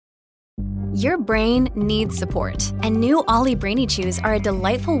Your brain needs support, and new Ollie Brainy Chews are a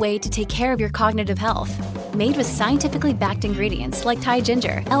delightful way to take care of your cognitive health. Made with scientifically backed ingredients like Thai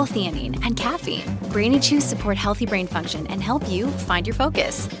ginger, L-theanine, and caffeine, Brainy Chews support healthy brain function and help you find your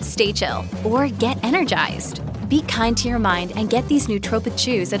focus, stay chill, or get energized. Be kind to your mind and get these nootropic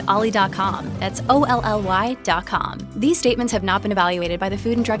chews at ollie.com. That's OLLY.com. These statements have not been evaluated by the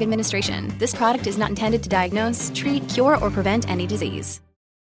Food and Drug Administration. This product is not intended to diagnose, treat, cure, or prevent any disease.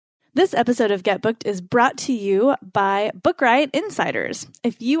 This episode of Get Booked is brought to you by Book Riot Insiders.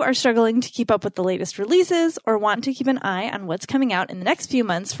 If you are struggling to keep up with the latest releases or want to keep an eye on what's coming out in the next few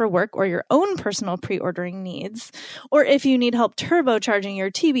months for work or your own personal pre-ordering needs, or if you need help turbocharging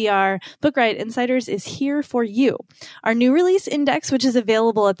your TBR, Book Riot Insiders is here for you. Our new release index, which is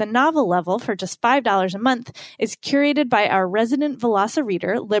available at the novel level for just $5 a month, is curated by our resident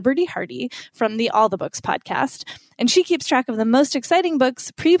Velocireader, Liberty Hardy, from the All the Books podcast. And she keeps track of the most exciting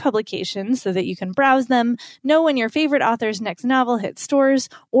books pre-publication so that you can browse them, know when your favorite author's next novel hits stores,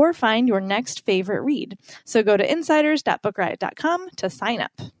 or find your next favorite read. So go to insiders.bookriot.com to sign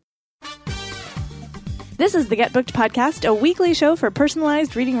up. This is the Get Booked podcast, a weekly show for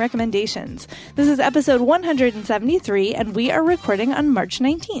personalized reading recommendations. This is episode 173, and we are recording on March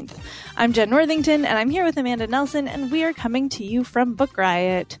 19th. I'm Jen Northington, and I'm here with Amanda Nelson, and we are coming to you from Book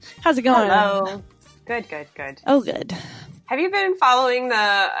Riot. How's it going? Hello. Good. Oh, good. Have you been following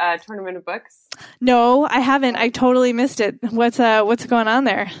the Tournament of Books? No, I haven't. I totally missed it. What's going on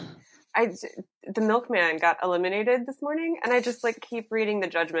there? The Milkman got eliminated this morning, and I just keep reading the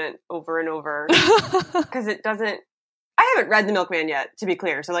judgment over and over because it doesn't. I haven't read The Milkman yet, to be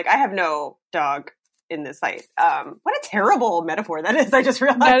clear. So I have no dog in this fight. What a terrible metaphor that is! I just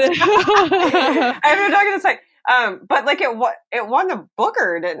realized I have no dog in this fight. But it won the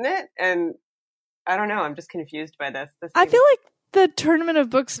Booker, didn't it? And I don't know. I'm just confused by this. I feel like the Tournament of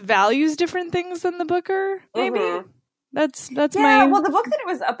Books values different things than the Booker. Maybe that's yeah. my. Well, the book that it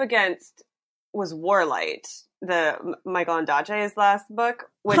was up against was Warlight, the Michael Ondaatje's last book,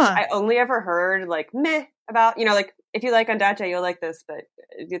 which I only ever heard meh about. If you like Ondaatje, you'll like this, but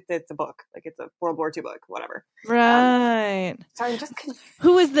it's a book. It's a World War II book, whatever. Right. So I'm just confused.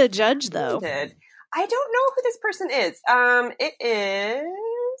 Who is the judge, though? I don't know who this person is. It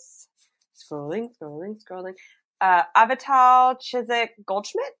is. Scrolling. Avital Chiswick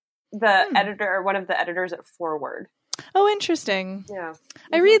Goldschmidt, the editor, one of the editors at Forward. Oh, interesting. Yeah.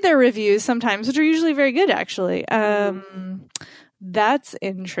 I read their reviews sometimes, which are usually very good, actually. That's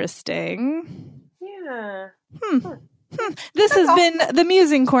interesting. Yeah. This has been the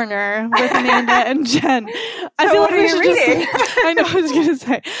Musing Corner with Amanda and Jen. I feel like we should reading? I know. I was going to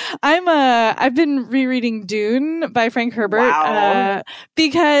say I've been rereading Dune by Frank Herbert. Wow.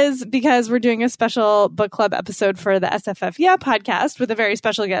 Because we're doing a special book club episode for the SFF podcast with a very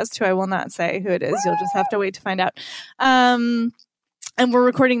special guest who I will not say who it is. You'll just have to wait to find out. And we're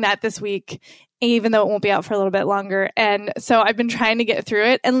recording that this week, even though it won't be out for a little bit longer. And so I've been trying to get through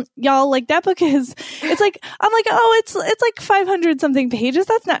it. And y'all, that book is, I'm it's 500 something pages.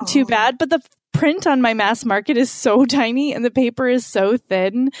 That's not too bad. But the print on my mass market is so tiny and the paper is so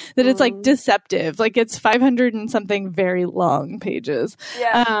thin that it's deceptive. It's 500 and something very long pages.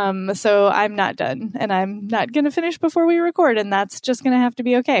 Yeah. So I'm not done, and I'm not going to finish before we record. And that's just going to have to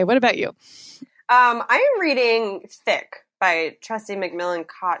be okay. What about you? I am reading Thick by Tressie McMillan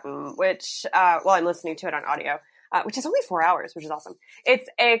Cottom, which, I'm listening to it on audio, which is only 4 hours, which is awesome. It's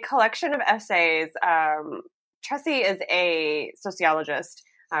a collection of essays. Tressie is a sociologist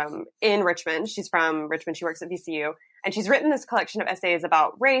in Richmond. She's from Richmond. She works at VCU. And she's written this collection of essays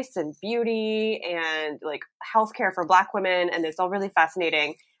about race and beauty and healthcare for Black women. And it's all really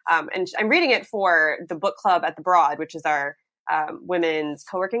fascinating. And I'm reading it for the book club at the Broad, which is our women's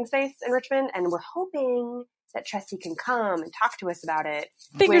co-working space in Richmond. And we're hoping that Tressie can come and talk to us about it.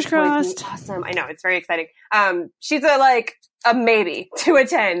 Fingers crossed. Awesome. I know. It's very exciting. She's a maybe to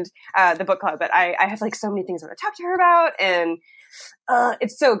attend the book club, but I have so many things I want to talk to her about, and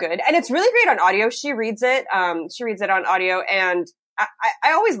it's so good. And it's really great on audio. She reads it. She reads it on audio, and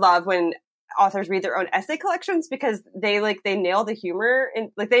I always love when authors read their own essay collections because they nail the humor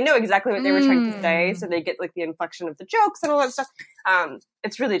and they know exactly what they were trying to say, so they get the inflection of the jokes and all that stuff.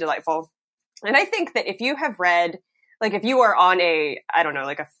 It's really delightful. And I think that if you have read, if you are on a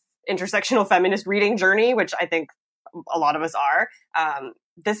intersectional feminist reading journey, which I think a lot of us are,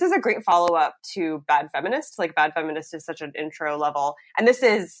 this is a great follow-up to Bad Feminist. Bad Feminist is such an intro level. And this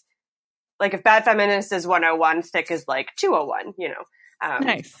is, if Bad Feminist is 101, Thick is 201,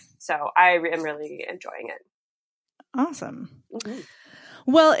 Nice. So I am really enjoying it. Awesome. Mm-hmm.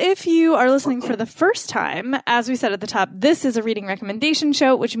 Well, if you are listening for the first time, as we said at the top, this is a reading recommendation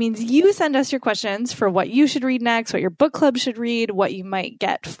show, which means you send us your questions for what you should read next, what your book club should read, what you might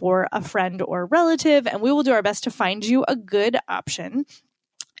get for a friend or relative, and we will do our best to find you a good option.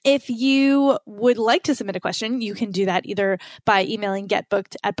 If you would like to submit a question, you can do that either by emailing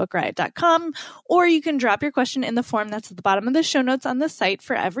getbooked@bookriot.com, or you can drop your question in the form that's at the bottom of the show notes on the site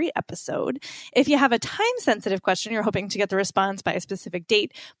for every episode. If you have a time-sensitive question, you're hoping to get the response by a specific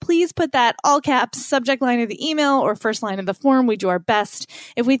date, please put that all caps, subject line of the email or first line of the form. We do our best.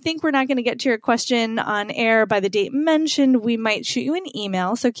 If we think we're not going to get to your question on air by the date mentioned, we might shoot you an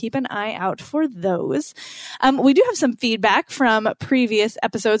email, so keep an eye out for those. We do have some feedback from previous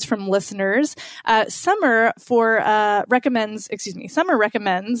episodes from listeners. Summer recommends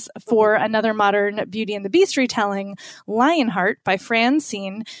for another modern Beauty and the Beast retelling, Lionheart by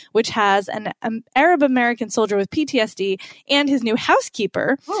Francine, which has an Arab American soldier with PTSD and his new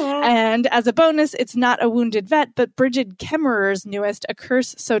housekeeper. Aww. And as a bonus, it's not a wounded vet, but Bridget Kemmerer's newest, A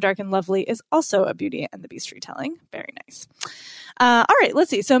Curse So Dark and Lovely, is also a Beauty and the Beast retelling. Very nice. All right, let's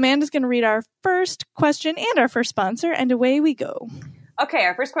see. So Amanda's going to read our first question and our first sponsor, and away we go. Okay,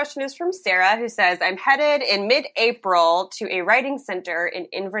 our first question is from Sarah, who says, I'm headed in mid-April to a writing center in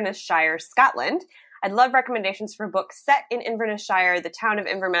Inverness Shire, Scotland. I'd love recommendations for books set in Inverness Shire, the town of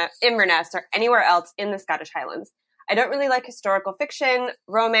Inverness, or anywhere else in the Scottish Highlands. I don't really like historical fiction,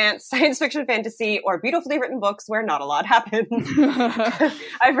 romance, science fiction, fantasy, or beautifully written books where not a lot happens.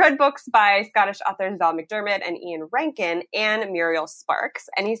 I've read books by Scottish authors Val McDermott and Ian Rankin and Muriel Sparks.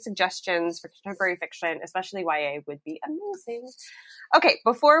 Any suggestions for contemporary fiction, especially YA, would be amazing. Okay,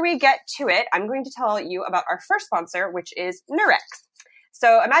 before we get to it, I'm going to tell you about our first sponsor, which is Nurex.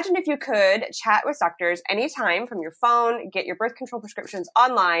 So imagine if you could chat with doctors anytime from your phone, get your birth control prescriptions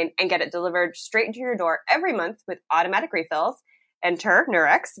online, and get it delivered straight into your door every month with automatic refills. Enter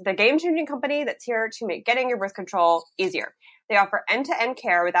Nurex, the game-changing company that's here to make getting your birth control easier. They offer end-to-end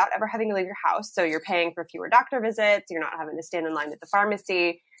care without ever having to leave your house, so you're paying for fewer doctor visits, you're not having to stand in line at the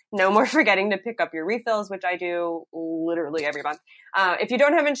pharmacy, no more forgetting to pick up your refills, which I do literally every month. If you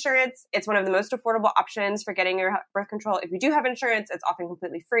don't have insurance, it's one of the most affordable options for getting your birth control. If you do have insurance, it's often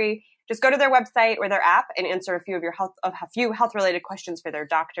completely free. Just go to their website or their app and answer a few health-related questions for their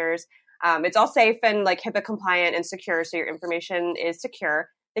doctors. It's all safe and like HIPAA compliant and secure, so your information is secure.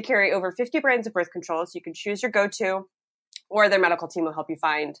 They carry over 50 brands of birth control, so you can choose your go-to, or their medical team will help you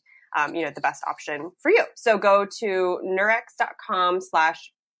find the best option for you. So go to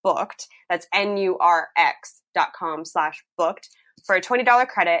nurex.com/booked. That's NURX.com/booked for a $20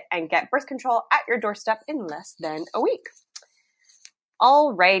 credit and get birth control at your doorstep in less than a week.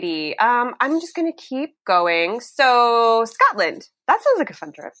 Alrighty. I'm just going to keep going. So Scotland, that sounds like a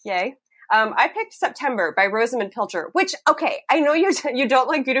fun trip. Yay. I picked September by Rosamund Pilcher, which, okay, I know you don't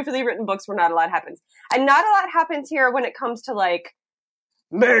like beautifully written books where not a lot happens. And not a lot happens here when it comes to like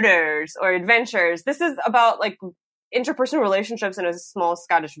murders or adventures. This is about like interpersonal relationships in a small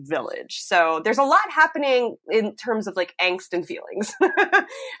Scottish village. So there's a lot happening in terms of like angst and feelings,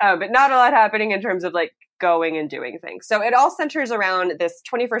 but not a lot happening in terms of like going and doing things. So it all centers around this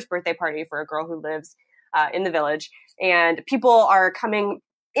 21st birthday party for a girl who lives in the village, and people are coming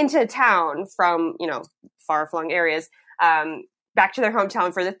into town from, far-flung areas, back to their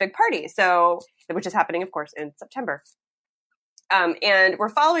hometown for this big party. So, which is happening, of course, in September. And we're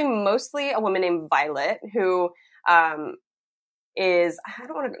following mostly a woman named Violet, who is,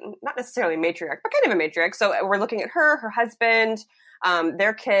 not necessarily matriarch, but kind of a matriarch. So we're looking at her husband,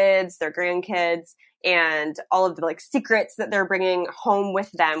 their kids, their grandkids, and all of the like secrets that they're bringing home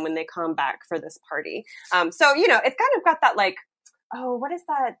with them when they come back for this party. So, it's kind of got that like, oh, what is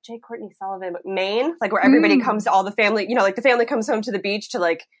that J. Courtney Sullivan, Maine? Like where everybody comes to all the family, like the family comes home to the beach to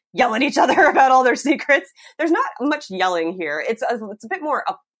like yell at each other about all their secrets. There's not much yelling here. It's a bit more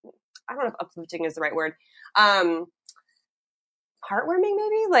I don't know if uplifting is the right word. Heartwarming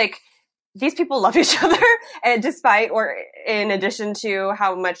maybe? Like these people love each other, and despite or in addition to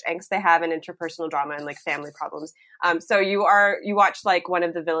how much angst they have and interpersonal drama and like family problems. So you watch like one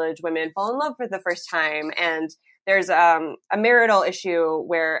of the village women fall in love for the first time, and there's a marital issue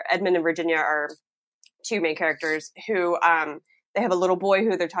where Edmund and Virginia are two main characters who they have a little boy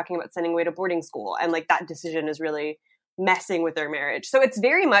who they're talking about sending away to boarding school, and like that decision is really messing with their marriage. So it's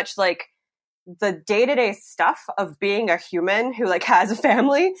very much like the day-to-day stuff of being a human who like has a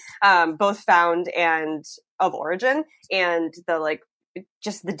family, both found and of origin, and the like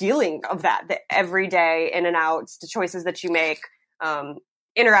just the dealing of that, the everyday in and outs, the choices that you make,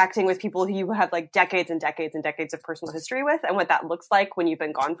 interacting with people who you have like decades and decades and decades of personal history with, and what that looks like when you've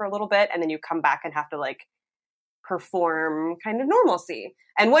been gone for a little bit and then you come back and have to like perform kind of normalcy.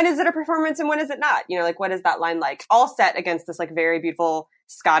 And when is it a performance and when is it not? You know, like, what is that line like? All set against this like very beautiful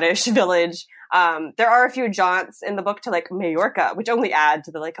Scottish village. There are a few jaunts in the book to like Majorca, which only add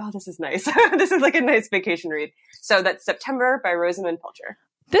to the like, oh, this is nice. This is like a nice vacation read. So that's September by Rosamund Pilcher.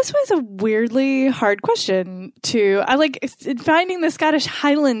 This was a weirdly hard question I like finding the Scottish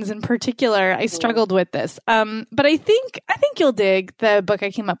Highlands in particular. I struggled with this. But I think you'll dig the book I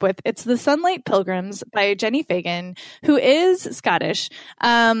came up with. It's The Sunlight Pilgrims by Jenny Fagan, who is Scottish.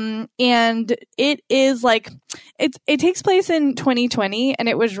 And it is like, it takes place in 2020 and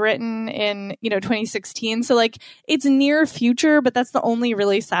it was written in, 2016. So like it's near future, but that's the only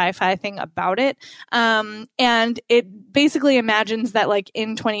really sci-fi thing about it. And it basically imagines that like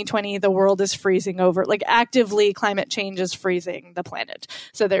in 2020, the world is freezing over, like actively climate change is freezing the planet.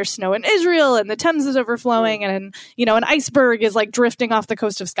 So there's snow in Israel and the Thames is overflowing and, an iceberg is like drifting off the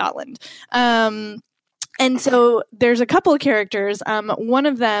coast of Scotland. And so there's a couple of characters. One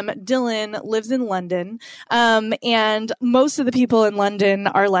of them, Dylan, lives in London. And most of the people in London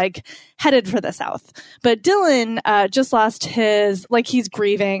are like headed for the south. But Dylan just lost he's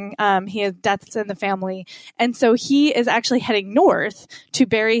grieving. He has deaths in the family. And so he is actually heading north to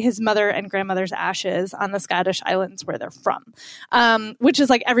bury his mother and grandmother's ashes on the Scottish Islands where they're from. Which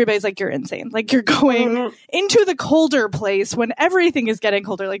is like, everybody's like, you're insane. Like you're going into the colder place when everything is getting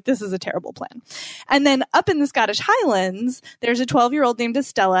colder. Like this is a terrible plan. And then up in the Scottish Highlands, there's a 12-year-old named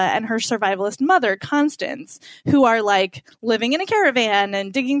Estella and her survivalist mother, Constance, who are like living in a caravan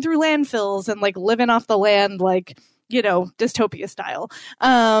and digging through landfills and like living off the land, like, dystopia style.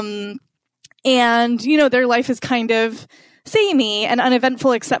 And, their life is kind of samey and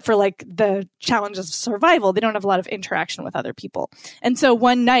uneventful except for like the challenges of survival. They don't have a lot of interaction with other people. And so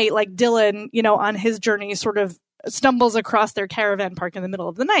one night, like Dylan, on his journey sort of stumbles across their caravan park in the middle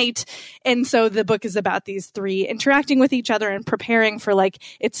of the night. And so the book is about these three interacting with each other and preparing for like,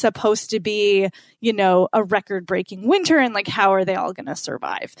 it's supposed to be, a record breaking winter and like, how are they all going to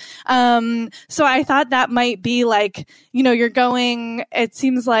survive? So I thought that might be like, you're going, it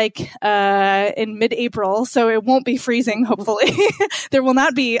seems like, in mid-April, so it won't be freezing, hopefully. There will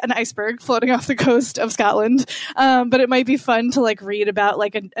not be an iceberg floating off the coast of Scotland. But it might be fun to like read about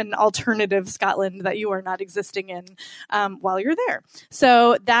like an alternative Scotland that you are not existing in while you're there.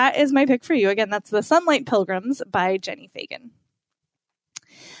 So that is my pick for you. Again, that's The Sunlight Pilgrims by Jenny Fagan.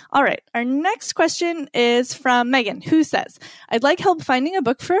 All right. Our next question is from Megan, who says, I'd like help finding a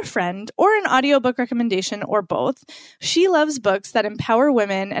book for a friend or an audiobook recommendation or both. She loves books that empower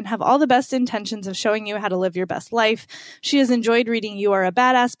women and have all the best intentions of showing you how to live your best life. She has enjoyed reading You Are a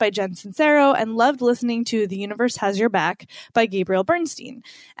Badass by Jen Sincero and loved listening to The Universe Has Your Back by Gabrielle Bernstein.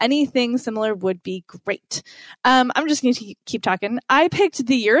 Anything similar would be great. I'm just going to keep talking. I picked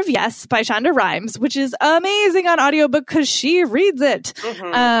The Year of Yes by Shonda Rhimes, which is amazing on audiobook because she reads it.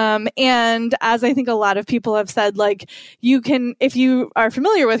 And as I think a lot of people have said, like you can, if you are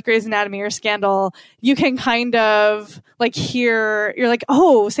familiar with Grey's Anatomy or Scandal, you can kind of like hear, you're like,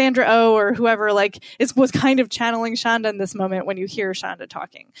 oh, Sandra Oh or whoever like was kind of channeling Shonda in this moment when you hear Shonda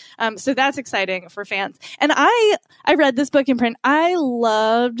talking. So that's exciting for fans. And I read this book in print. I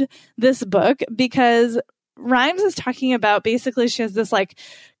loved this book because Rhimes is talking about basically she has this like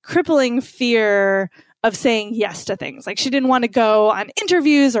crippling fear of saying yes to things. Like she didn't want to go on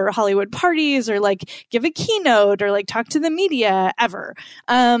interviews or Hollywood parties or like give a keynote or like talk to the media ever.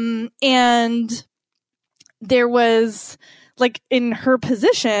 And there was like in her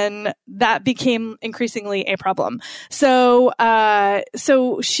position that became increasingly a problem. So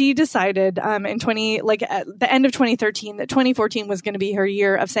she decided at the end of 2013 that 2014 was going to be her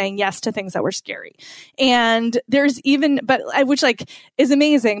year of saying yes to things that were scary. And which like is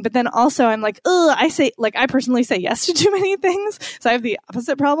amazing. But then also I'm like, I personally say yes to too many things. So I have the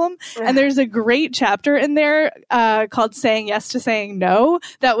opposite problem. Yeah. And there's a great chapter in there called Saying Yes to Saying No.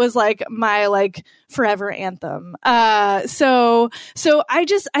 That was like my like forever anthem. So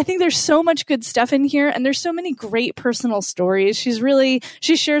I think there's so much good stuff in here and there's so many great personal stories.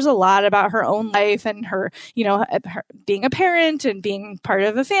 She shares a lot about her own life and her being a parent and being part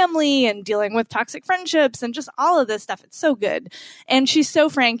of a family and dealing with toxic friendships and just all of this stuff. It's so good. And she's so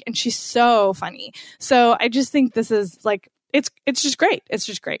frank and she's so funny. So I just think this is like, it's just great. It's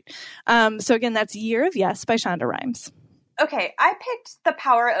just great. So again, that's Year of Yes by Shonda Rhimes. Okay, I picked The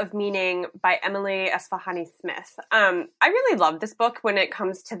Power of Meaning by Emily Esfahani Smith. I really love this book when it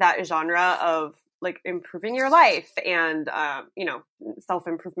comes to that genre of like improving your life and,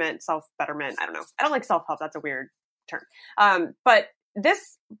 self-improvement, self-betterment. I don't know. I don't like self-help. That's a weird term. But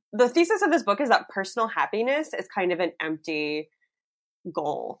the thesis of this book is that personal happiness is kind of an empty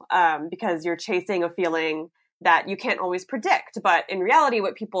goal because you're chasing a feeling that you can't always predict. But in reality,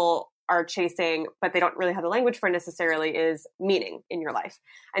 what people are chasing, but they don't really have the language for necessarily, is meaning in your life.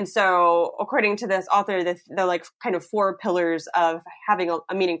 And so according to this author, the like kind of 4 pillars of having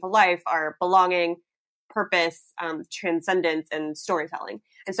a meaningful life are belonging, purpose, transcendence, and storytelling.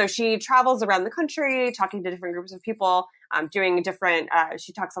 And so she travels around the country, talking to different groups of people, doing different,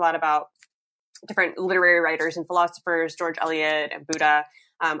 she talks a lot about different literary writers and philosophers, George Eliot and Buddha,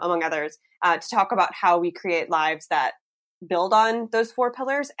 among others, to talk about how we create lives that build on those 4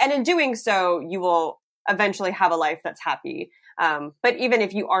 pillars. And in doing so, you will eventually have a life that's happy. But even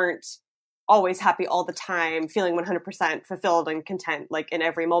if you aren't always happy all the time, feeling 100% fulfilled and content, like in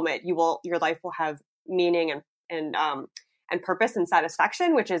every moment, your life will have meaning and purpose and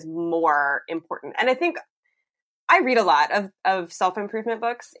satisfaction, which is more important. And I think I read a lot of self-improvement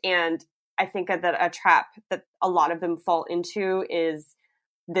books, and I think that a trap that a lot of them fall into is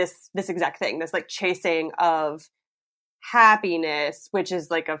this exact thing, this like chasing of happiness, which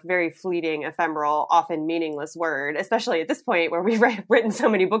is like a very fleeting, ephemeral, often meaningless word, especially at this point where we've written so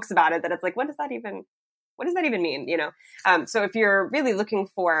many books about it that it's like, what does that even mean? You know? So if you're really looking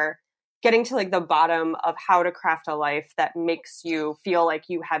for getting to like the bottom of how to craft a life that makes you feel like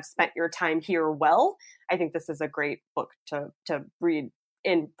you have spent your time here well, I think this is a great book to read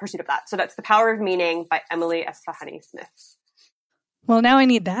in pursuit of that. So that's The Power of Meaning by Emily Esfahani Smith. Well, now I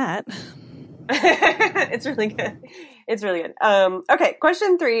need that. It's really good. It's really good. Okay.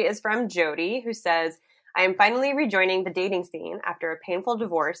 Question 3 is from Jody, who says, I am finally rejoining the dating scene after a painful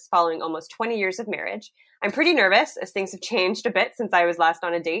divorce following almost 20 years of marriage. I'm pretty nervous as things have changed a bit since I was last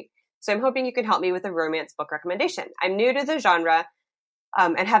on a date. So I'm hoping you can help me with a romance book recommendation. I'm new to the genre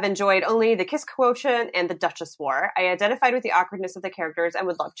and have enjoyed only The Kiss Quotient and The Duchess War. I identified with the awkwardness of the characters and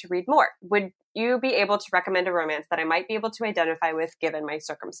would love to read more. Would you be able to recommend a romance that I might be able to identify with given my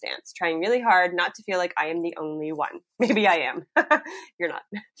circumstance? Trying really hard not to feel like I am the only one. Maybe I am. You're not.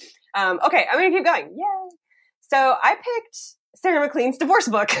 Okay, I'm going to keep going. Yay. So I picked Sarah MacLean's divorce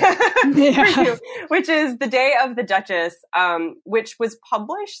book, for you, which is The Day of the Duchess, which was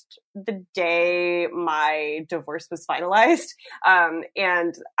published the day my divorce was finalized.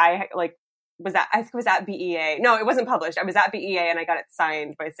 And I was at BEA. No, it wasn't published. I was at BEA and I got it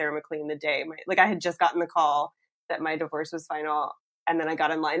signed by Sarah MacLean the day. I had just gotten the call that my divorce was final. And then I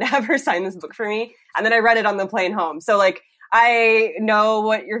got in line to have her sign this book for me. And then I read it on the plane home. So I know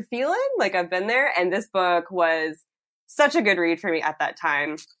what you're feeling. I've been there. And this book was such a good read for me at that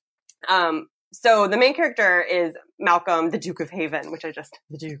time. So the main character is Malcolm, the Duke of Haven,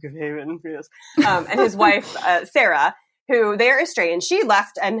 the Duke of Haven, yes. And his wife, Sarah, who they are estranged. She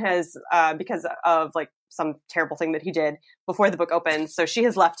left and has, because of some terrible thing that he did before the book opened. So she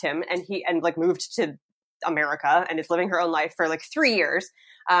has left him and moved to America and is living her own life for 3 years.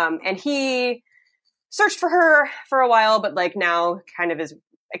 And he searched for her for a while, but now kind of is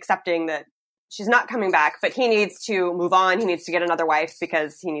accepting that she's not coming back, but he needs to move on. He needs to get another wife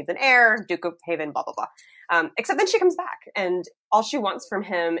because he needs an heir, Duke of Haven, blah, blah, blah. Except then she comes back and all she wants from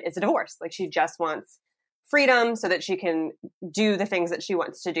him is a divorce. She just wants freedom so that she can do the things that she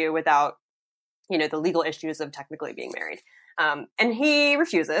wants to do without, the legal issues of technically being married. And he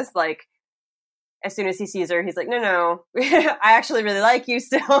refuses. As soon as he sees her, he's like, no, I actually really like you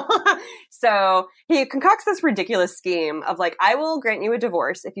still. So he concocts this ridiculous scheme of I will grant you a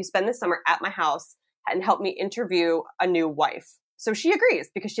divorce if you spend the summer at my house and help me interview a new wife. So she agrees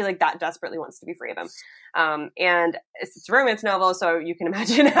because she that desperately wants to be free of him. And it's a romance novel, so you can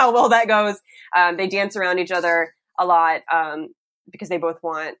imagine how well that goes. They dance around each other a lot because they both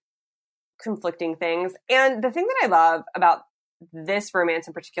want conflicting things. And the thing that I love about this romance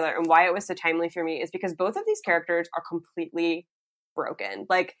in particular and why it was so timely for me is because both of these characters are completely broken.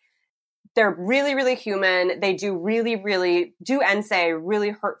 They're really, really human. They do really, really do and say really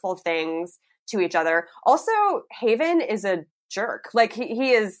hurtful things to each other. Also, Haven is a jerk.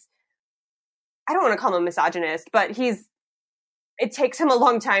 He is, I don't want to call him a misogynist, but it takes him a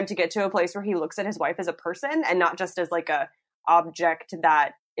long time to get to a place where he looks at his wife as a person and not just as a object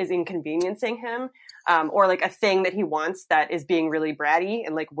that is inconveniencing him, or a thing that he wants that is being really bratty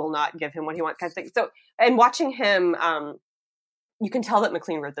and will not give him what he wants kind of thing. So, and watching him, you can tell that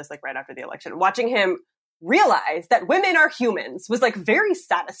MacLean wrote this right after the election. Watching him realize that women are humans was very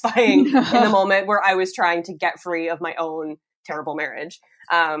satisfying in the moment where I was trying to get free of my own terrible marriage.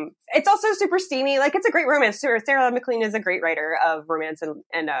 It's also super steamy. It's a great romance. Sarah MacLean is a great writer of romance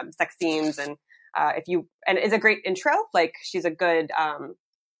and sex scenes, and is a great intro. She's a good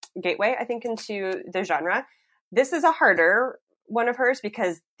gateway, I think, into the genre. This is a harder one of hers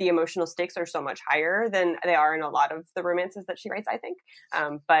because the emotional stakes are so much higher than they are in a lot of the romances that she writes, I think.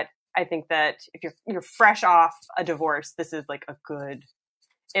 But I think that if you're fresh off a divorce, this is like a good,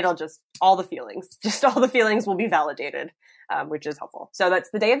 it'll just, all the feelings will be validated, which is helpful. So that's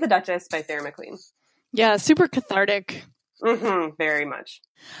The Day of the Duchess by Sarah MacLean. Yeah, super cathartic. Very much.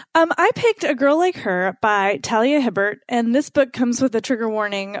 I picked A Girl Like Her by Talia Hibbert, and this book comes with a trigger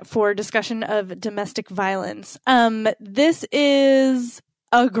warning for discussion of domestic violence. This is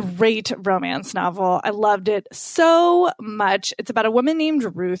a great romance novel. I loved it so much. It's about a woman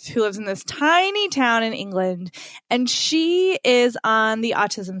named Ruth who lives in this tiny town in England, and she is on the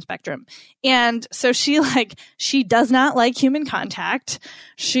autism spectrum. And so she does not like human contact.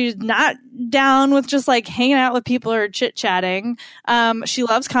 She's not down with just like hanging out with people or chit-chatting. She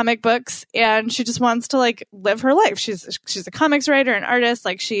loves comic books, and she just wants to like live her life. She's a comics writer and artist.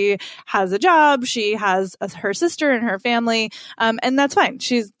 Like, she has a job. She has her sister and her family. And that's fine.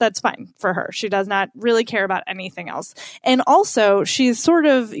 That's fine for her. She does not really care about anything else. And also, she's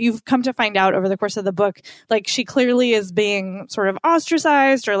you've come to find out over the course of the book, like, she clearly is being sort of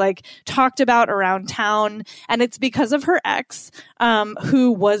ostracized or like talked about around town. And it's because of her ex,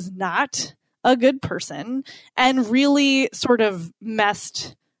 who was not a good person and really sort of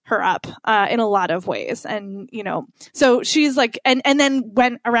messed her up in a lot of ways. And, so she's like, and then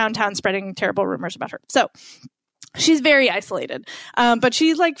went around town spreading terrible rumors about her. So she's very isolated, but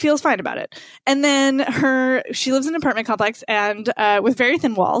she like feels fine about it. And then she lives in an apartment complex and with very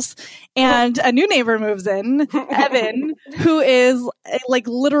thin walls. And a new neighbor moves in, Evan, who is a like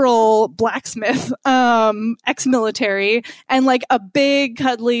literal blacksmith, ex-military, and like a big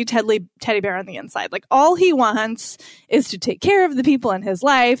cuddly teddy bear on the inside. Like, all he wants is to take care of the people in his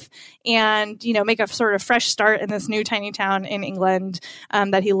life and make a sort of fresh start in this new tiny town in England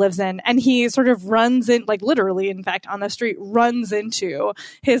that he lives in. And he sort of runs in, like literally, in fact, on the street, runs into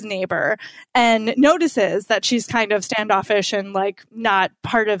his neighbor and notices that she's kind of standoffish and like not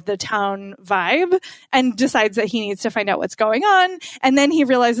part of the town vibe, and decides that he needs to find out what's going on. And then he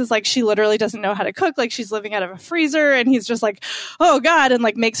realizes like she literally doesn't know how to cook, like she's living out of a freezer, and he's just like, oh God, and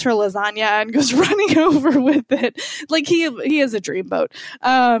like makes her lasagna and goes running over with it. Like he is a dreamboat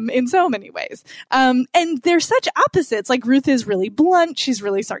in so many ways. And they're such opposites. Like, Ruth is really blunt, she's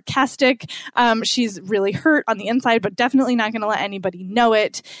really sarcastic, she's really hurt on the inside, but definitely not going to let anybody know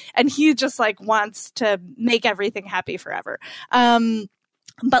it. And he just like wants to make everything happy forever.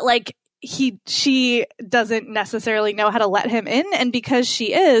 But like, she doesn't necessarily know how to let him in. And because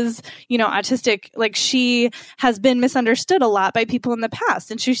she is, autistic, like, she has been misunderstood a lot by people in the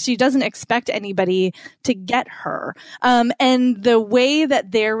past, and she doesn't expect anybody to get her. And the way that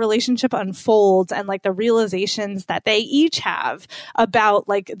their relationship unfolds and like the realizations that they each have about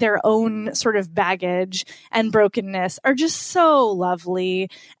like their own sort of baggage and brokenness are just so lovely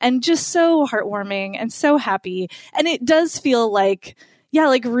and just so heartwarming and so happy. And it does feel like, yeah,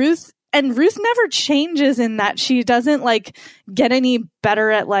 like Ruth never changes in that she doesn't like get any better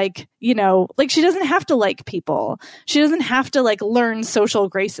at like, like she doesn't have to like people. She doesn't have to like learn social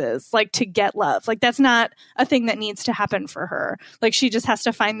graces, like to get love. Like, that's not a thing that needs to happen for her. Like, she just has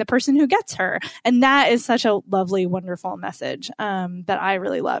to find the person who gets her. And that is such a lovely, wonderful message that I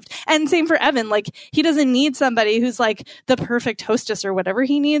really loved. And same for Evan. Like, he doesn't need somebody who's like the perfect hostess or whatever.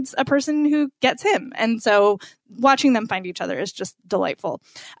 He needs a person who gets him. And so watching them find each other is just delightful.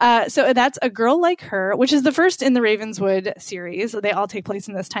 So that's A Girl Like Her, which is the first in the Ravenswood series. They all take place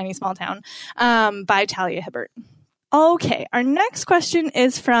in this tiny small town, by Talia Hibbert. Okay, our next question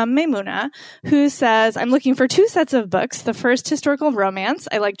is from Maimuna, who says, I'm looking for 2 sets of books. The first, historical romance.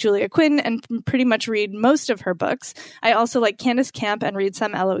 I like Julia Quinn and pretty much read most of her books. I also like Candace Camp and read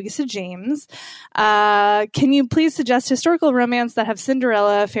some Eloisa James. Can you please suggest historical romance that have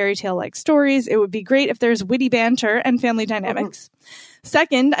Cinderella fairy tale-like stories? It would be great if there's witty banter and family dynamics.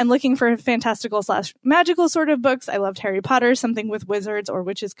 Second, I'm looking for fantastical/magical sort of books. I loved Harry Potter. Something with wizards or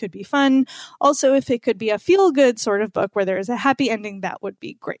witches could be fun. Also, if it could be a feel-good sort of book where there is a happy ending, that would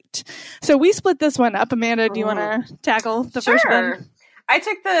be great. So we split this one up. Amanda, do you want to tackle the first one? I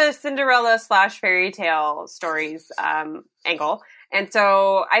took the Cinderella/fairy tale stories angle. And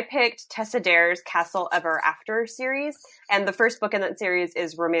so I picked Tessa Dare's Castle Ever After series. And the first book in that series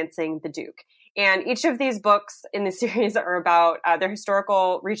is Romancing the Duke. And each of these books in the series are about their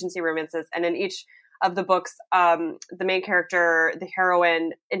historical Regency romances. And in each of the books, the main character, the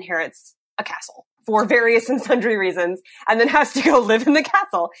heroine, inherits a castle for various and sundry reasons, and then has to go live in the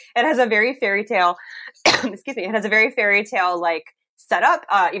castle. It has a very fairy tale, excuse me, it has a very fairy tale like setup,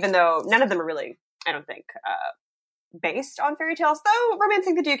 even though none of them are really, I don't think, based on fairy tales, though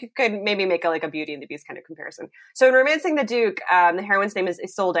Romancing the Duke, you could maybe make a Beauty and the Beast kind of comparison. So in Romancing the Duke, the heroine's name is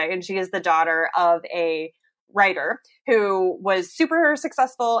Isolde, and she is the daughter of a writer who was super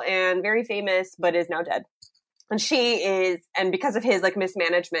successful and very famous, but is now dead. And because of his like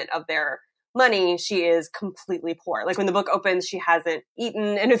mismanagement of their money, she is completely poor. Like when the book opens, she hasn't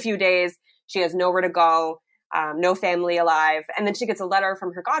eaten in a few days. She has nowhere to go, no family alive. And then she gets a letter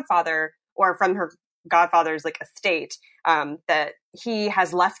from her godfather, or from her godfather's like estate, that he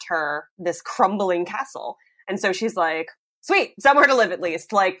has left her this crumbling castle. And so she's like, sweet, somewhere to live at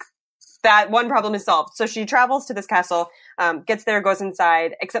least. Like that one problem is solved. So she travels to this castle, gets there, goes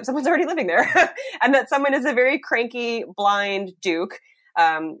inside, except someone's already living there. And that someone is a very cranky, blind duke,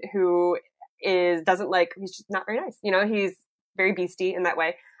 who he's just not very nice. You know, he's very beastie in that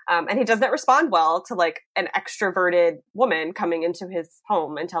way. And he does not respond well to like an extroverted woman coming into his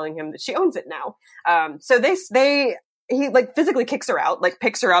home and telling him that she owns it now. So he like physically kicks her out, like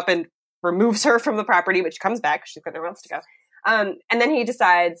picks her up and removes her from the property, which comes back. She's got nowhere else to go. And then he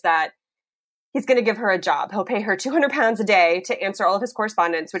decides that he's going to give her a job. He'll pay her £200 a day to answer all of his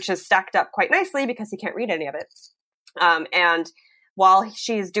correspondence, which is stacked up quite nicely because he can't read any of it. And while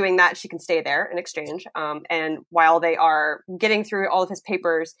she's doing that, she can stay there in exchange. And while they are getting through all of his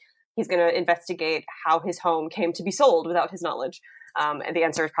papers, he's going to investigate how his home came to be sold without his knowledge. And the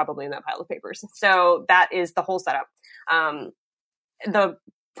answer is probably in that pile of papers. So that is the whole setup. The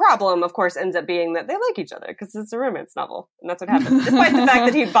problem, of course, ends up being that they like each other because it's a romance novel. And that's what happens. Despite the fact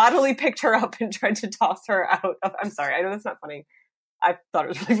that he bodily picked her up and tried to toss her out of, I'm sorry, I know that's not funny. I thought it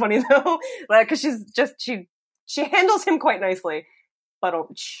was really funny though. Like, cause she handles him quite nicely. But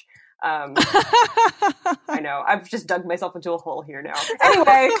I know I've just dug myself into a hole here now.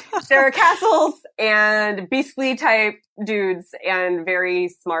 Anyway, there are castles and beastly type dudes and very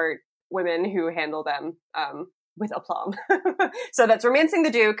smart women who handle them with aplomb. So that's Romancing the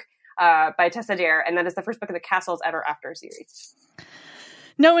Duke by Tessa Dare, and that is the first book of the Castles Ever After series.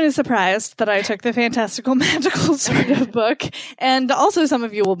 No one is surprised that I took the fantastical magical sort of book. And also some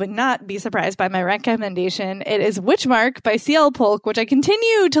of you will not be surprised by my recommendation. It is Witchmark by C.L. Polk, which I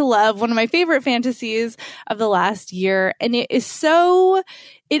continue to love, one of my favorite fantasies of the last year. And it is so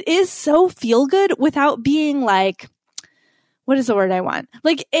feel good without being like, what is the word I want?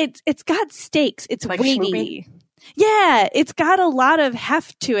 Like it's got stakes. It's like weighty. Schmoopy? Yeah, it's got a lot of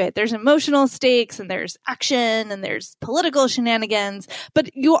heft to it. There's emotional stakes and there's action and there's political shenanigans,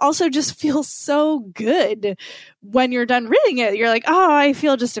 but you also just feel so good when you're done reading it. You're like, oh, I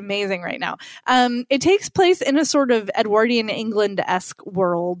feel just amazing right now. It takes place in a sort of Edwardian England-esque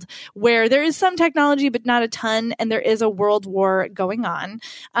world where there is some technology, but not a ton. And there is a world war going on.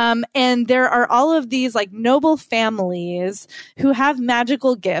 And there are all of these like noble families who have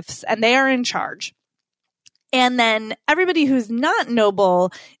magical gifts and they are in charge. And then everybody who's not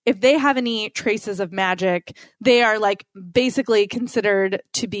noble, if they have any traces of magic, they are like basically considered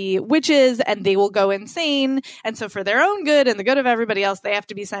to be witches and they will go insane. And so for their own good and the good of everybody else, they have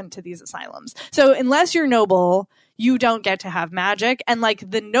to be sent to these asylums. So unless you're noble, you don't get to have magic. And like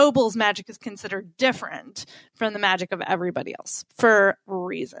the noble's magic is considered different from the magic of everybody else for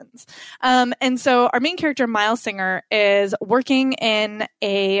reasons. And so our main character, Miles Singer, is working in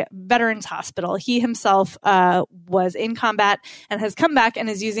a veterans hospital. He himself was in combat and has come back and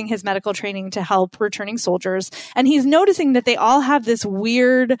is using his medical training to help returning soldiers. And he's noticing that they all have this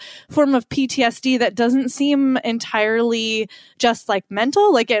weird form of PTSD that doesn't seem entirely just like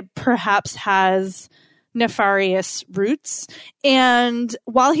mental, like it perhaps has nefarious roots. And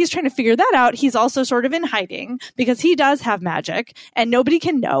while he's trying to figure that out, he's also sort of in hiding because he does have magic and nobody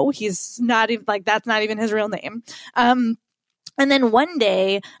can know. He's not even like, that's not even his real name. And then one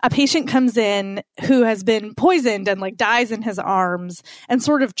day a patient comes in who has been poisoned and like dies in his arms and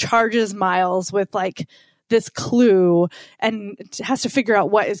sort of charges Miles with like this clue and has to figure out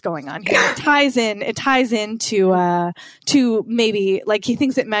what is going on here. It ties into to maybe like he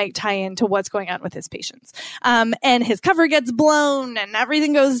thinks it might tie into what's going on with his patients. And his cover gets blown and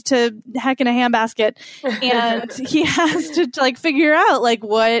everything goes to heck in a handbasket. And he has to like figure out like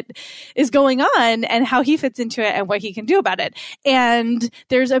what is going on and how he fits into it and what he can do about it. And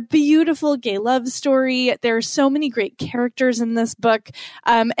there's a beautiful gay love story. There are so many great characters in this book.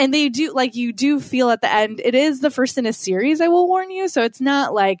 And they do like, you do feel at the end, it is the first in a series, I will warn you. So it's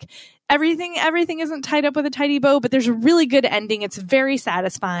not like everything isn't tied up with a tidy bow, but there's a really good ending. It's very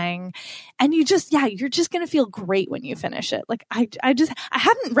satisfying. And you're just going to feel great when you finish it. Like I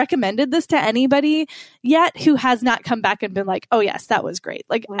haven't recommended this to anybody yet who has not come back and been like, oh yes, that was great.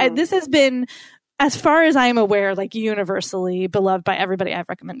 Like this has been, as far as I'm aware, like universally beloved by everybody I've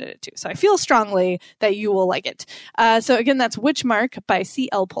recommended it to. So I feel strongly that you will like it. So again, that's Witchmark by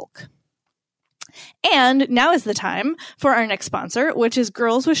C.L. Polk. And now is the time for our next sponsor, which is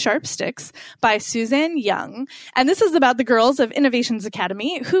Girls with Sharp Sticks by Suzanne Young. And this is about the girls of Innovations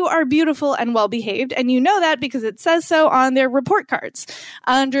Academy who are beautiful and well-behaved. And you know that because it says so on their report cards.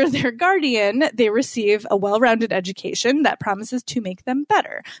 Under their guardian, they receive a well-rounded education that promises to make them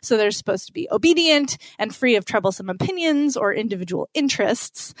better. So they're supposed to be obedient and free of troublesome opinions or individual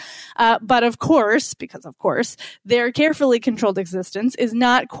interests. But of course, their carefully controlled existence is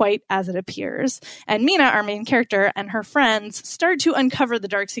not quite as it appears. And Mina, our main character, and her friends start to uncover the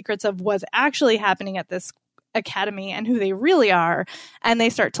dark secrets of what's actually happening at this academy and who they really are, and they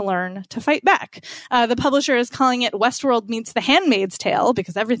start to learn to fight back. The publisher is calling it Westworld meets The Handmaid's Tale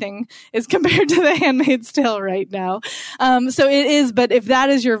because everything is compared to The Handmaid's Tale right now. So it is, but if that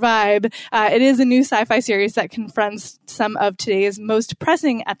is your vibe, it is a new sci-fi series that confronts some of today's most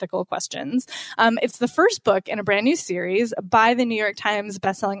pressing ethical questions. It's the first book in a brand new series by the New York Times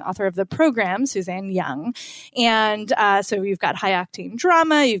bestselling author of the program, Suzanne Young. And so you've got high-octane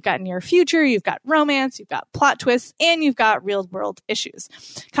drama, you've got near future, you've got romance, you've got plot twists, and you've got real-world issues.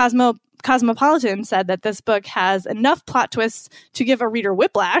 Cosmopolitan said that this book has enough plot twists to give a reader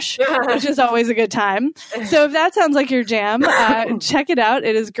whiplash, which is always a good time. So if that sounds like your jam, check it out.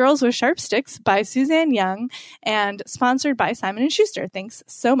 It is Girls with Sharp Sticks by Suzanne Young and sponsored by Simon & Schuster. Thanks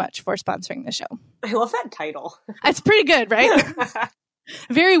so much for sponsoring the show. I love that title. It's pretty good, right?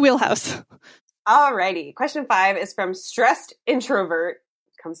 Very wheelhouse. Alrighty. Question 5 is from Stressed Introvert.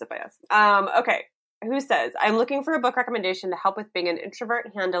 Comes up by us. Okay. Who says, I'm looking for a book recommendation to help with being an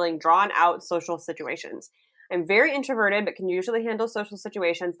introvert handling drawn-out social situations. I'm very introverted, but can usually handle social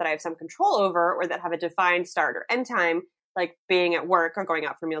situations that I have some control over or that have a defined start or end time, like being at work or going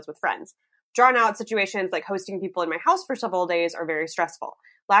out for meals with friends. Drawn-out situations like hosting people in my house for several days are very stressful.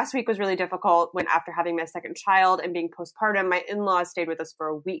 Last week was really difficult when, after having my second child and being postpartum, my in-laws stayed with us for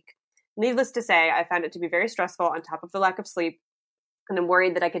a week. Needless to say, I found it to be very stressful on top of the lack of sleep, and I'm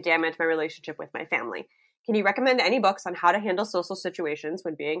worried that I could damage my relationship with my family. Can you recommend any books on how to handle social situations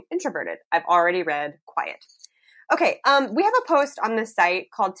when being introverted? I've already read Quiet. Okay, we have a post on this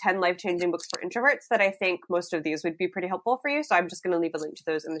site called 10 Life-Changing Books for Introverts that I think most of these would be pretty helpful for you. So I'm just going to leave a link to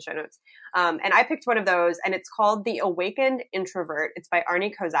those in the show notes. And I picked one of those, and it's called The Awakened Introvert. It's by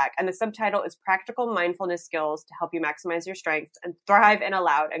Arnie Kozak, and the subtitle is Practical Mindfulness Skills to Help You Maximize Your Strengths and Thrive in a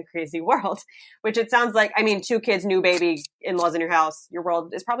Loud and Crazy World, which it sounds like, 2 kids, new baby, in-laws in your house. Your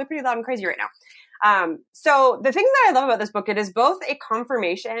world is probably pretty loud and crazy right now. So the things that I love about this book, it is both a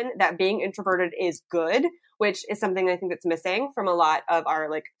confirmation that being introverted is good, which is something I think that's missing from a lot of our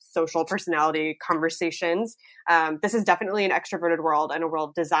social personality conversations. This is definitely an extroverted world and a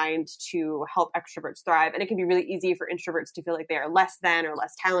world designed to help extroverts thrive. And it can be really easy for introverts to feel like they are less than or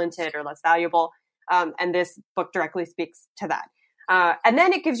less talented or less valuable. And this book directly speaks to that. And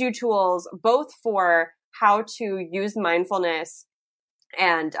then it gives you tools both for how to use mindfulness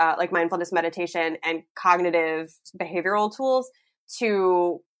and mindfulness meditation and cognitive behavioral tools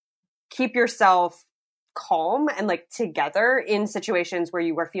to keep yourself calm and together in situations where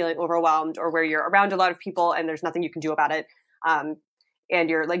you are feeling overwhelmed or where you're around a lot of people and there's nothing you can do about it. And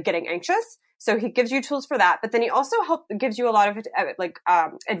you're getting anxious. So he gives you tools for that, but then he also gives you a lot of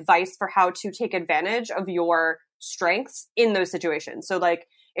advice for how to take advantage of your strengths in those situations. So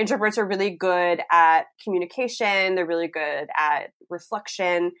introverts are really good at communication. They're really good at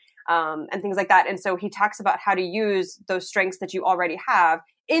reflection, and things like that. And so he talks about how to use those strengths that you already have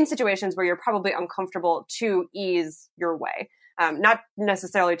in situations where you're probably uncomfortable to ease your way. Not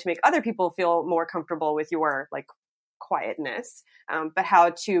necessarily to make other people feel more comfortable with your quietness, but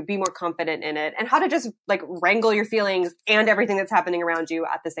how to be more confident in it and how to just wrangle your feelings and everything that's happening around you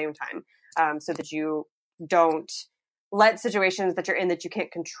at the same time, so that you don't let situations that you're in that you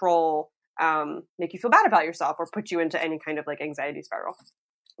can't control make you feel bad about yourself or put you into any kind of anxiety spiral.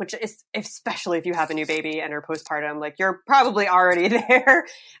 Which is, especially if you have a new baby and are postpartum, you're probably already there.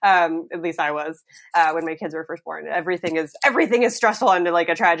 At least I was when my kids were first born. Everything is stressful and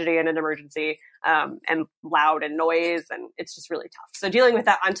a tragedy and an emergency, and loud and noise, and it's just really tough. So dealing with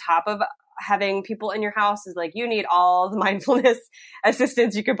that on top of having people in your house is you need all the mindfulness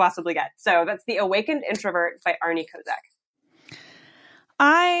assistance you could possibly get. So that's The Awakened Introvert by Arnie Kozak.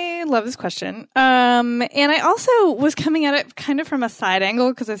 I love this question. And I also was coming at it kind of from a side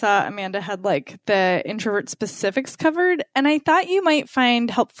angle because I saw Amanda had the introvert specifics covered. And I thought you might find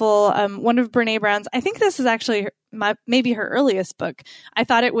helpful one of Brene Brown's, I think this is actually maybe her earliest book, I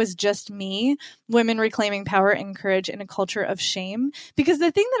thought it was just me, women reclaiming power and courage in a culture of shame. Because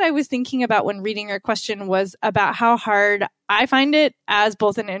the thing that I was thinking about when reading your question was about how hard I find it as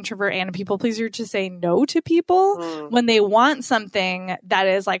both an introvert and a people pleaser to say no to people when they want something that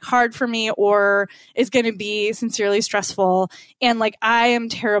is like hard for me or is going to be sincerely stressful. And like, I am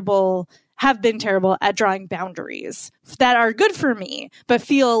terrible, have been terrible at drawing boundaries that are good for me, but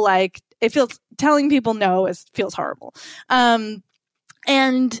feel like telling people no feels horrible.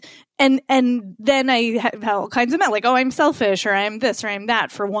 And then I have all kinds of men like, oh, I'm selfish, or I'm this, or I'm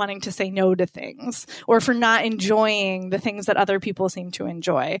that, for wanting to say no to things, or for not enjoying the things that other people seem to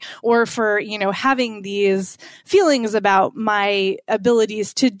enjoy, or for, you know, having these feelings about my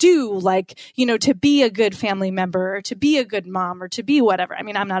abilities to do, like, you know, to be a good family member, or to be a good mom, or to be whatever. I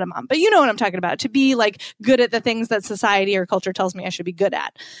mean, I'm not a mom, but you know what I'm talking about, to be like good at the things that society or culture tells me I should be good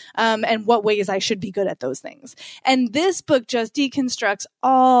at, and what ways I should be good at those things. And this book just deconstructs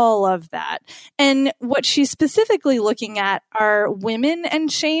all of that. And what she's specifically looking at are women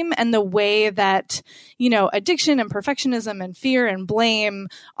and shame, and the way that, you know, addiction and perfectionism and fear and blame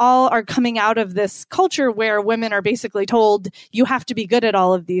all are coming out of this culture where women are basically told you have to be good at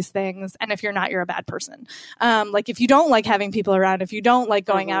all of these things, and if you're not, you're a bad person. Like, if you don't like having people around, if you don't like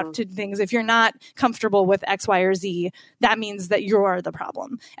going out to things, if you're not comfortable with X, Y, or Z, that means that you're the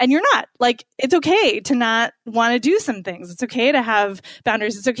problem. And you're not. Like, it's okay to not want to do some things. It's okay to have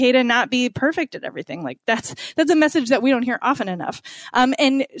boundaries. It's okay to not be perfect at everything. Like, that's a message that we don't hear often enough.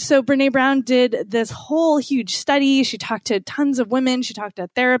 And so Brene Brown did this whole huge study. She talked to tons of women. She talked to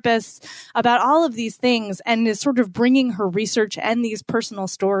therapists about all of these things, and is sort of bringing her research and these personal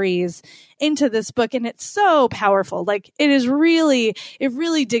stories into this book. And it's so powerful. Like, it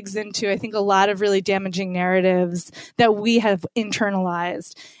really digs into, I think, a lot of really damaging narratives that we have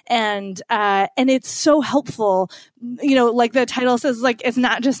internalized. And it's so helpful. You know, like the title says, like, it's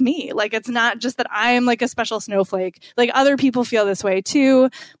not just me. Like, it's not just that I am like a special snowflake. Like, other people feel this way too.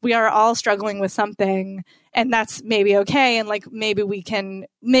 We are all struggling with something, and that's maybe okay. And like, maybe we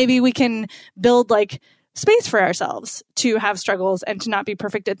can build like space for ourselves to have struggles and to not be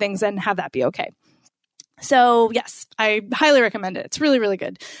perfect at things, and have that be okay. So yes, I highly recommend it. It's really, really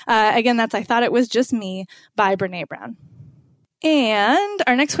good. Again, that's I Thought It Was Just Me by Brene Brown. And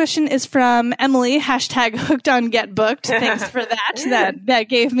our next question is from Emily, #hooked on Get Booked. Thanks for that. That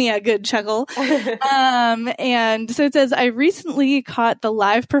gave me a good chuckle. And so it says, I recently caught the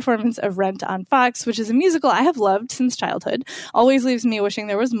live performance of Rent on Fox, which is a musical I have loved since childhood. Always leaves me wishing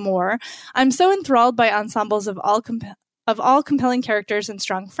there was more. I'm so enthralled by ensembles of all compelling characters and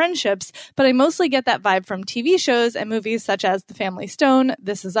strong friendships, but I mostly get that vibe from TV shows and movies such as The Family Stone,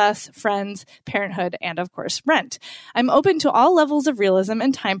 This Is Us, Friends, Parenthood, and of course, Rent. I'm open to all levels of realism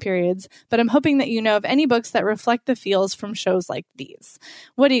and time periods, but I'm hoping that you know of any books that reflect the feels from shows like these.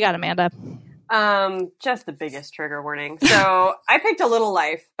 What do you got, Amanda? Just the biggest trigger warning. So I picked A Little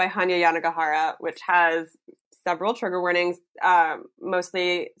Life by Hanya Yanagihara, which has several trigger warnings,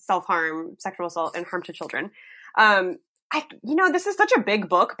 mostly self-harm, sexual assault, and harm to children. This is such a big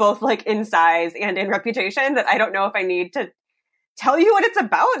book, both like in size and in reputation, that I don't know if I need to tell you what it's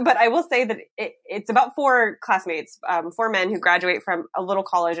about, but I will say that it's about four classmates, four men who graduate from a little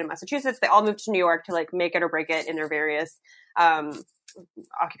college in Massachusetts. They all moved to New York to like make it or break it in their various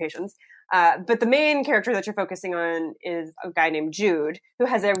occupations. But the main character that you're focusing on is a guy named Jude, who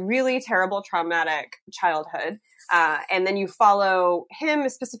has a really terrible, traumatic childhood. And then you follow him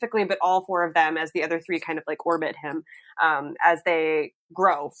specifically, but all four of them as the other three kind of like orbit him, as they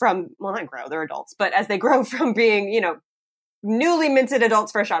grow they're adults, but as they grow from being, you know, newly minted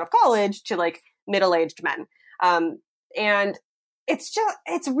adults fresh out of college to like middle-aged men. And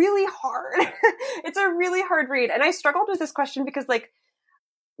it's really hard. It's a really hard read. And I struggled with this question because like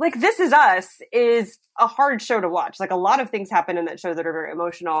This Is Us is a hard show to watch. Like, a lot of things happen in that show that are very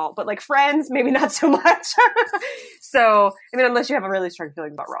emotional, but like Friends, maybe not so much. So, I mean, unless you have a really strong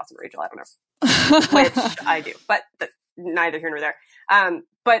feeling about Ross and Rachel, I don't know, which I do, but neither here nor there.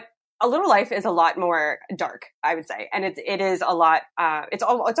 But A Little Life is a lot more dark, I would say. And it is a lot, it's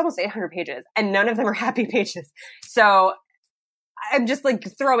almost 800 pages, and none of them are happy pages. So I'm just like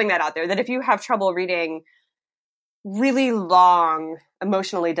throwing that out there, that if you have trouble reading really long,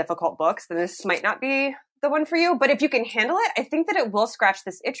 emotionally difficult books, then this might not be the one for you. But if you can handle it, I think that it will scratch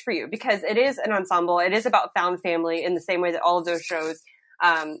this itch for you, because it is an ensemble. It is about found family in the same way that all of those shows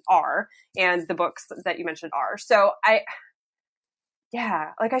are, and the books that you mentioned are. So I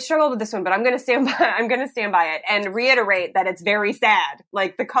struggled with this one, but I'm going to stand by it and reiterate that it's very sad.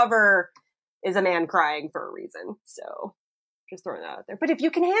 Like, the cover is a man crying for a reason. So Just throwing that out there. But if you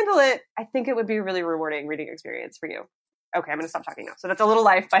can handle it, I think it would be a really rewarding reading experience for you. Okay, I'm going to stop talking now. So that's A Little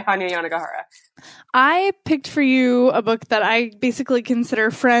Life by Hanya Yanagihara. I picked for you a book that I basically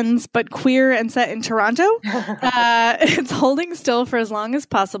consider Friends, but queer and set in Toronto. It's Holding Still for as Long as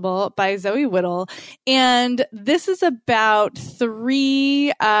Possible by Zoe Whittle. And this is about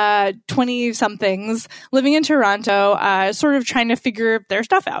three 20-somethings living in Toronto, sort of trying to figure their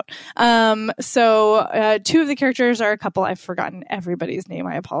stuff out. So two of the characters are a couple. I've forgotten everybody's name.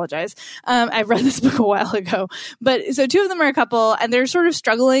 I apologize. I read this book a while ago. But so two of them are a couple, and they're sort of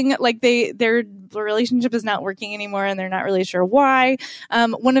struggling. Like their relationship is not working anymore, and they're not really sure why.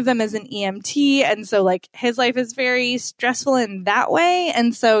 One of them is an EMT, and so like his life is very stressful in that way,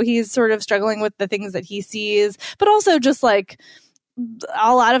 and so he's sort of struggling with the things that he sees, but also just like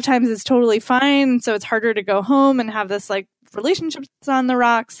a lot of times it's totally fine, so it's harder to go home and have this like relationship that's on the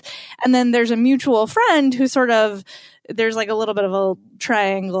rocks. And then there's a mutual friend who sort of, there's like a little bit of a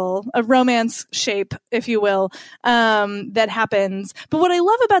triangle, a romance shape, if you will, that happens. But what I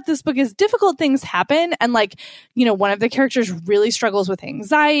love about this book is difficult things happen. And like, you know, one of the characters really struggles with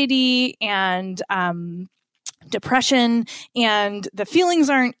anxiety and, depression, and the feelings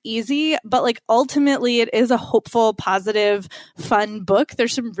aren't easy, but like ultimately it is a hopeful, positive, fun book.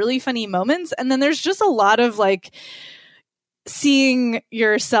 There's some really funny moments. And then there's just a lot of like, seeing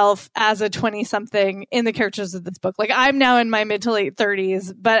yourself as a 20-something in the characters of this book. Like I'm now in my mid to late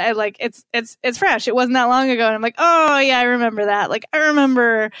 30s, but I like it's fresh. It wasn't that long ago, and I'm like, oh yeah, I remember that. Like I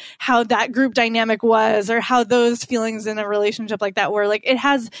remember how that group dynamic was, or how those feelings in a relationship like that were. Like it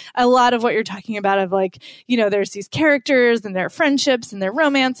has a lot of what you're talking about of like, you know, there's these characters and their friendships and their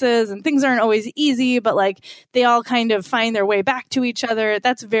romances, and things aren't always easy, but like they all kind of find their way back to each other.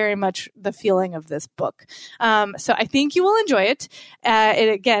 That's very much the feeling of this book. So I think you will enjoy it.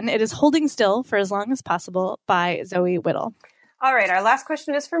 It is Holding Still for as Long as Possible by Zoe Whittle. All right. Our last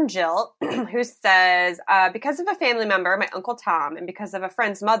question is from Jill, who says, because of a family member, my Uncle Tom, and because of a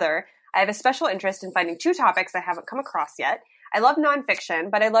friend's mother, I have a special interest in finding two topics I haven't come across yet. I love nonfiction,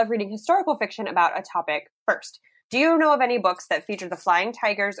 but I love reading historical fiction about a topic first. Do you know of any books that feature the flying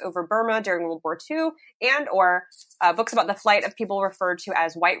tigers over Burma during World War II, and or books about the flight of people referred to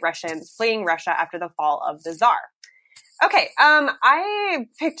as White Russians fleeing Russia after the fall of the Tsar? Okay, I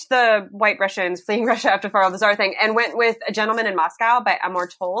picked the White Russians fleeing Russia after fall of the Tsar thing and went with A Gentleman in Moscow by Amor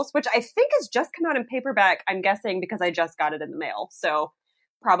Towles, which I think has just come out in paperback, I'm guessing because I just got it in the mail. So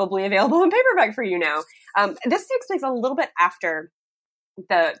probably available in paperback for you now. This takes place a little bit after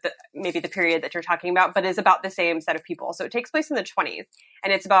the maybe the period that you're talking about, but is about the same set of people. So it takes place in the 20s,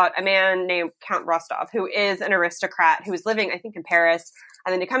 and it's about a man named Count Rostov, who is an aristocrat who is living, I think, in Paris,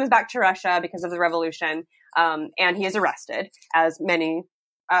 and then he comes back to Russia because of the revolution, and he is arrested, as many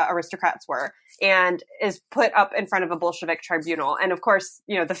aristocrats were, and is put up in front of a Bolshevik tribunal. And of course,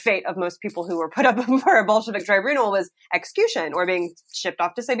 you know, the fate of most people who were put up for a Bolshevik tribunal was execution or being shipped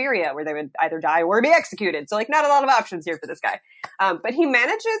off to Siberia, where they would either die or be executed. So like not a lot of options here for this guy. But he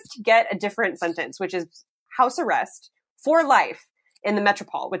manages to get a different sentence, which is house arrest for life in the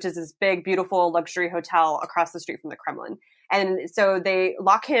Metropole, which is this big, beautiful luxury hotel across the street from the Kremlin. And so they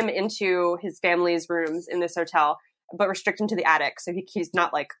lock him into his family's rooms in this hotel, but restrict him to the attic. So he's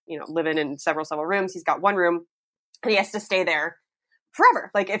not like, you know, living in several rooms. He's got one room, and he has to stay there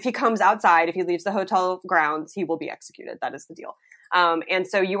forever. Like if he comes outside, if he leaves the hotel grounds, he will be executed. That is the deal. And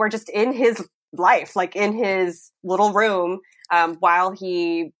so you are just in his life, like in his little room, while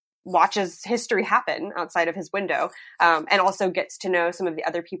he watches history happen outside of his window, and also gets to know some of the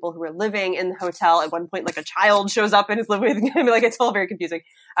other people who are living in the hotel. At one point, like a child shows up and is living with him. Like it's all very confusing.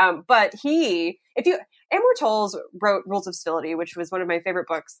 But Amor Towles wrote Rules of Civility, which was one of my favorite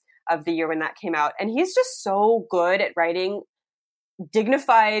books of the year when that came out. And he's just so good at writing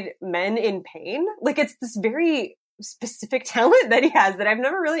dignified men in pain. Like it's this very specific talent that he has that I've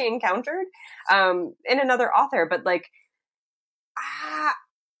never really encountered in another author. But like,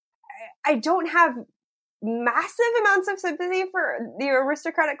 I don't have massive amounts of sympathy for the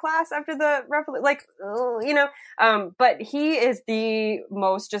aristocratic class after the revolution, like, you know, but he is the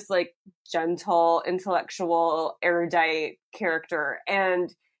most just like gentle, intellectual, erudite character.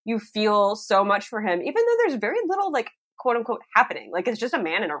 And you feel so much for him, even though there's very little like quote unquote happening. Like it's just a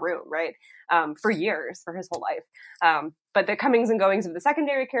man in a room, right? For years, for his whole life. But the comings and goings of the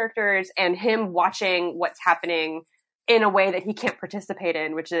secondary characters and him watching what's happening in a way that he can't participate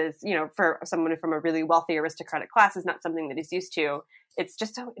in, which is, you know, for someone from a really wealthy aristocratic class is not something that he's used to. It's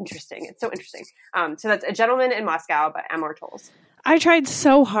just so interesting. It's so interesting. So that's A Gentleman in Moscow by Amor Towles. I tried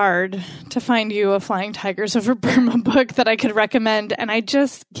so hard to find you a Flying Tigers Over Burma book that I could recommend, and I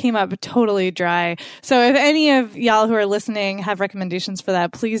just came up totally dry. So if any of y'all who are listening have recommendations for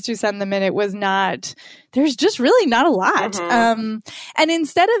that, please do send them in. It was not, there's just really not a lot. And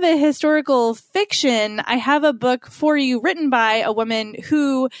instead of a historical fiction, I have a book for you written by a woman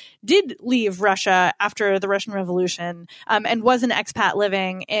who did leave Russia after the Russian Revolution, and was an expat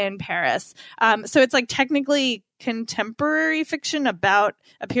living in Paris. So it's like technically contemporary fiction about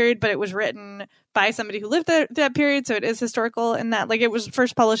a period, but it was written by somebody who lived that period. So it is historical in that, like, it was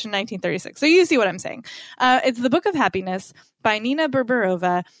first published in 1936. So you see what I'm saying. It's The Book of Happiness by Nina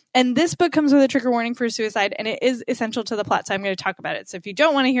Berberova. And this book comes with a trigger warning for suicide, and it is essential to the plot. So I'm going to talk about it. So if you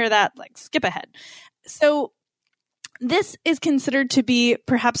don't want to hear that, like, skip ahead. So this is considered to be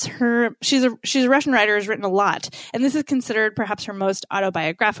perhaps she's a Russian writer, has written a lot, and this is considered perhaps her most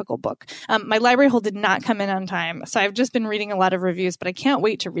autobiographical book. My library hold did not come in on time, so I've just been reading a lot of reviews, but I can't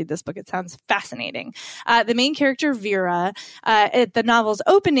wait to read this book. It sounds fascinating. The main character, Vera, at the novel's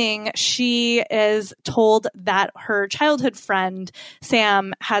opening, she is told that her childhood friend,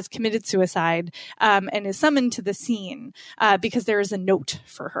 Sam, has committed suicide, and is summoned to the scene because there is a note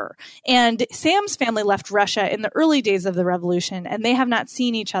for her. And Sam's family left Russia in the early days of the revolution, and they have not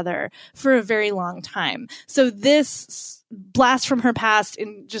seen each other for a very long time. So this blast from her past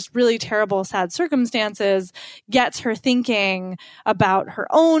in just really terrible, sad circumstances gets her thinking about her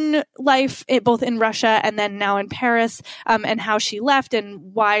own life, both in Russia and then now in Paris, and how she left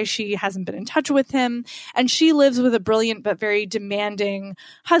and why she hasn't been in touch with him. And she lives with a brilliant but very demanding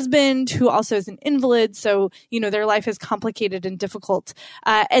husband who also is an invalid. So, their life is complicated and difficult.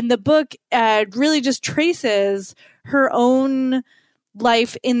 And the book really just traces her own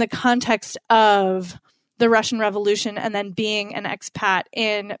life in the context of the Russian Revolution and then being an expat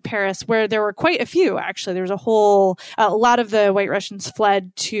in Paris, where there were quite a few, actually. There was a lot of the White Russians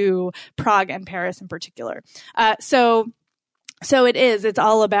fled to Prague and Paris in particular. So it's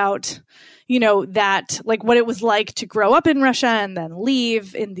all about, that, like, what it was like to grow up in Russia and then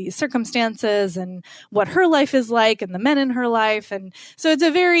leave in these circumstances, and what her life is like and the men in her life. And so it's a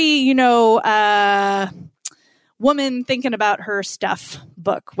very, woman thinking about her stuff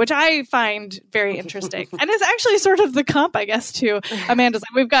book, which I find very interesting. And it's actually sort of the comp, I guess, to Amanda's.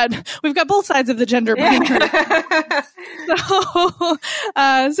 Like, we've got both sides of the gender binary.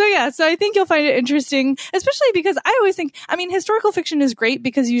 So I think you'll find it interesting, especially because I always think, historical fiction is great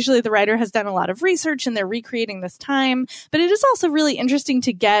because usually the writer has done a lot of research and they're recreating this time, but it is also really interesting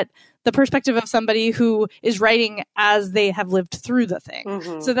to get the perspective of somebody who is writing as they have lived through the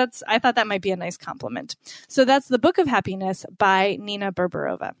thing. So I thought that might be a nice compliment. So that's The Book of Happiness by Nina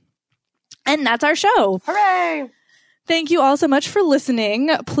Berberova. And that's our show. Hooray! Thank you all so much for listening.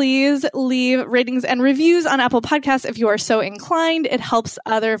 Please leave ratings and reviews on Apple Podcasts if you are so inclined. It helps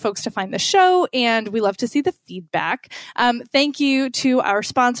other folks to find the show, and we love to see the feedback. Thank you to our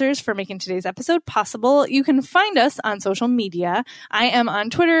sponsors for making today's episode possible. You can find us on social media. I am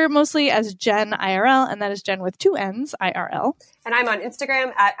on Twitter mostly as Jen IRL, and that is Jen with 2 N's, IRL. And I'm on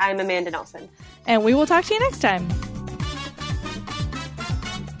Instagram at I'm Amanda Nelson. And we will talk to you next time.